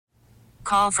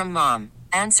call from mom.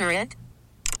 Answer it.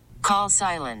 Call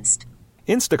silenced.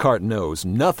 Instacart knows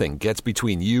nothing gets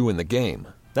between you and the game.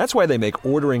 That's why they make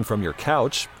ordering from your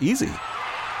couch easy.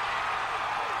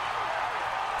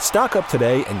 Stock up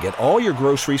today and get all your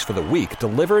groceries for the week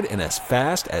delivered in as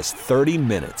fast as 30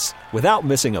 minutes without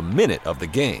missing a minute of the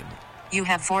game. You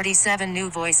have 47 new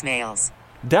voicemails.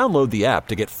 Download the app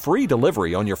to get free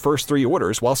delivery on your first 3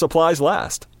 orders while supplies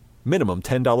last. Minimum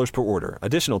 $10 per order.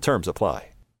 Additional terms apply.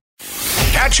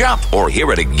 Catch up or hear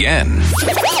it again.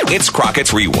 It's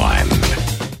Crockett's Rewind.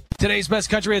 Today's best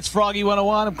country, it's Froggy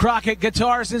 101. I'm Crockett.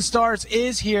 Guitars and Stars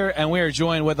is here, and we are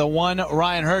joined with the one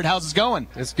Ryan Hurd. How's it going?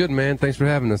 It's good, man. Thanks for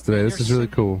having us today. This is really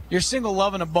cool. Your single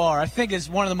Love in a Bar, I think, is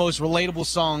one of the most relatable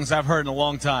songs I've heard in a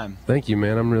long time. Thank you,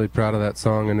 man. I'm really proud of that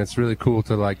song, and it's really cool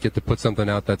to get to put something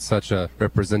out that's such a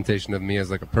representation of me as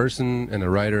a person and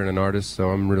a writer and an artist, so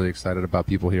I'm really excited about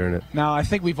people hearing it. Now, I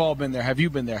think we've all been there. Have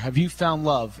you been there? Have you found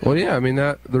love? Well, yeah. I mean,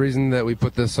 the reason that we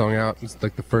put this song out, it's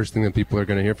the first thing that people are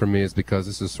going to hear from me is because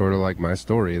this is sort of like my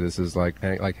story. This is like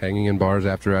hanging in bars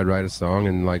after I'd write a song,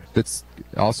 and it's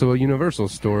also a universal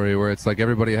story where it's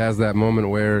everybody has that moment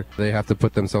where they have to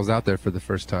put themselves out there for the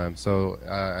first time. So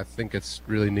I think it's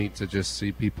really neat to just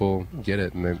see people get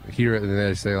it and then hear it and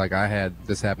they say I had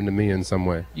this happen to me in some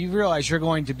way. You realize you're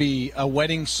going to be a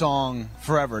wedding song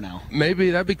forever now.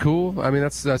 Maybe that'd be cool. I mean,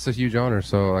 that's a huge honor.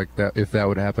 So that if that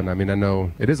would happen, I mean, I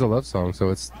know it is a love song, so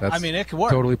it could work.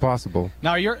 Totally possible.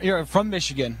 Now you're from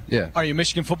Michigan. Yeah. Are you a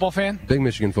Michigan football fan? Big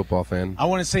Michigan football fan. I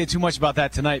wouldn't say too much about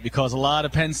that tonight because a lot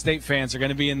of Penn State fans are going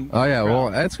to be in. Oh yeah, well,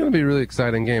 it's going to be a really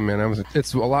exciting game, man.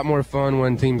 It's a lot more fun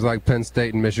when teams like Penn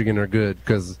State and Michigan are good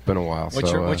because it's been a while.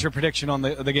 What's your prediction on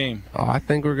the game? I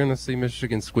think we're going to see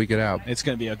Michigan squeak it out. It's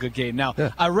going to be a good game. Now,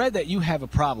 yeah. I read that you have a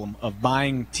problem of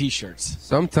buying T-shirts.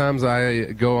 Sometimes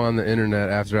I go on the internet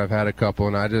after I've had a couple,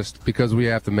 and because we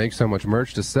have to make so much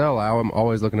merch to sell, I'm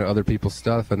always looking at other people's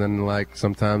stuff, and then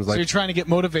sometimes So you're trying to get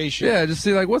motivation. Yeah, just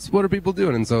see what are people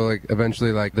doing, and so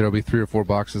eventually there'll be 3 or 4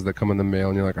 boxes that come in the mail,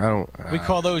 and you're I don't. We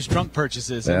call those drunk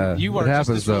purchases. Yeah, and you are just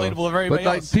as relatable as everybody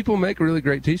else. But people make really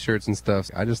great T-shirts and stuff.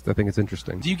 I think it's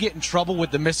interesting. Do you get in trouble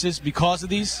with the missus because of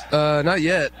these? Not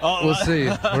yet. Oh. We'll see.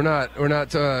 We're not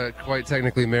quite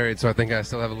technically married, so I think I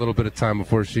still have a little bit of time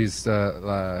before she's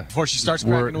before she starts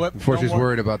cracking the whip. Before she's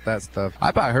worried about that stuff.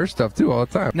 I buy her stuff too all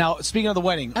the time. Now, speaking of the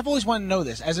wedding, I've always wanted to know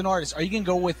this. As an artist, are you going to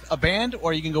go with a band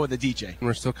or are you going to go with a DJ?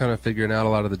 We're still kind of figuring out a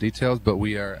lot of the details, but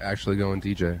we are actually going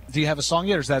DJ. Do you have a song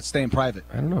yet, or is that staying private?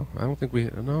 I don't know. I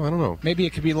don't know. Maybe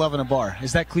it could be Love in a Bar.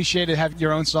 Is that cliche to have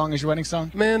your own song as your wedding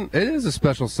song? Man, it is a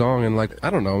special song, and I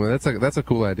don't know, man, that's a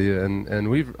cool idea, and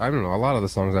I don't know, a lot of the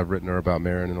songs I've written are about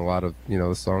Maren, and a lot of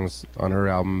the songs on her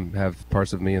album have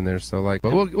parts of me in there. So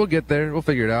but we'll get there. We'll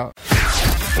figure it out.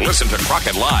 Listen to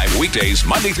Crockett Live weekdays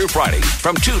Monday through Friday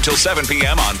from 2 till 7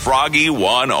 p.m. on Froggy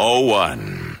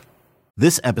 101.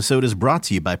 This episode is brought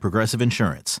to you by Progressive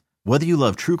Insurance. Whether you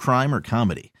love true crime or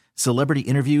comedy, celebrity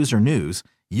interviews or news,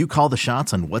 you call the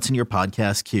shots on what's in your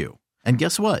podcast queue. And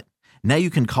guess what? Now you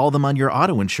can call them on your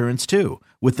auto insurance too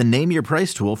with the Name Your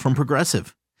Price tool from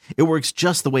Progressive. It works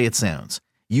just the way it sounds.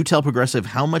 You tell Progressive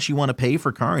how much you want to pay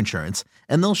for car insurance,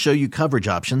 and they'll show you coverage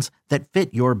options that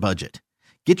fit your budget.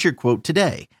 Get your quote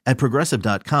today at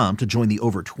Progressive.com to join the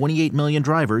over 28 million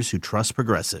drivers who trust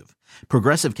Progressive.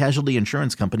 Progressive Casualty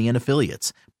Insurance Company and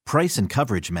Affiliates. Price and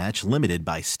coverage match limited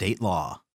by state law.